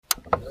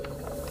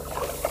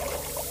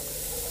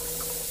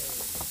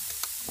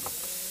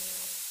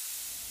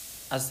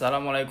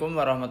Assalamualaikum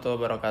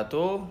warahmatullahi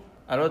wabarakatuh.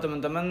 Halo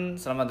teman-teman,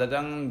 selamat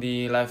datang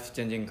di Life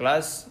Changing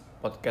Class,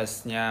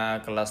 podcastnya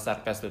kelas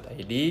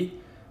Sarkas.id.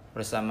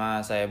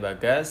 Bersama saya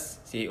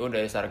Bagas, CEO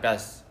dari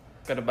Sarkas.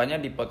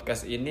 Kedepannya di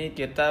podcast ini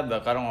kita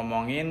bakal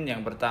ngomongin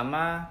yang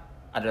pertama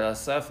adalah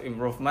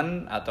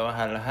self-improvement atau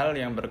hal-hal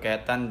yang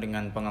berkaitan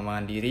dengan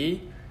pengembangan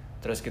diri.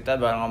 Terus kita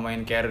bakal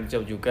ngomongin career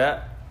job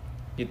juga.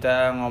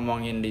 Kita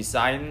ngomongin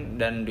desain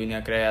dan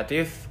dunia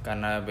kreatif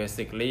karena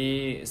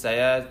basically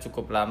saya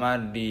cukup lama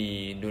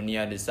di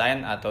dunia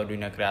desain atau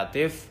dunia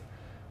kreatif.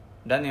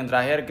 Dan yang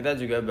terakhir kita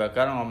juga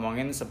bakal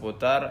ngomongin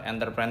seputar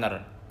entrepreneur.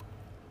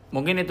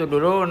 Mungkin itu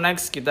dulu,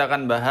 next kita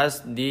akan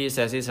bahas di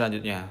sesi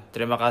selanjutnya.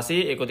 Terima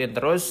kasih, ikutin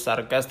terus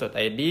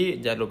sarkas.id.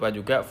 Jangan lupa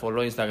juga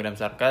follow Instagram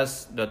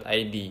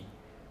sarkas.id.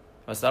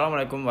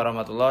 Wassalamualaikum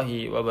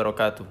warahmatullahi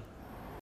wabarakatuh.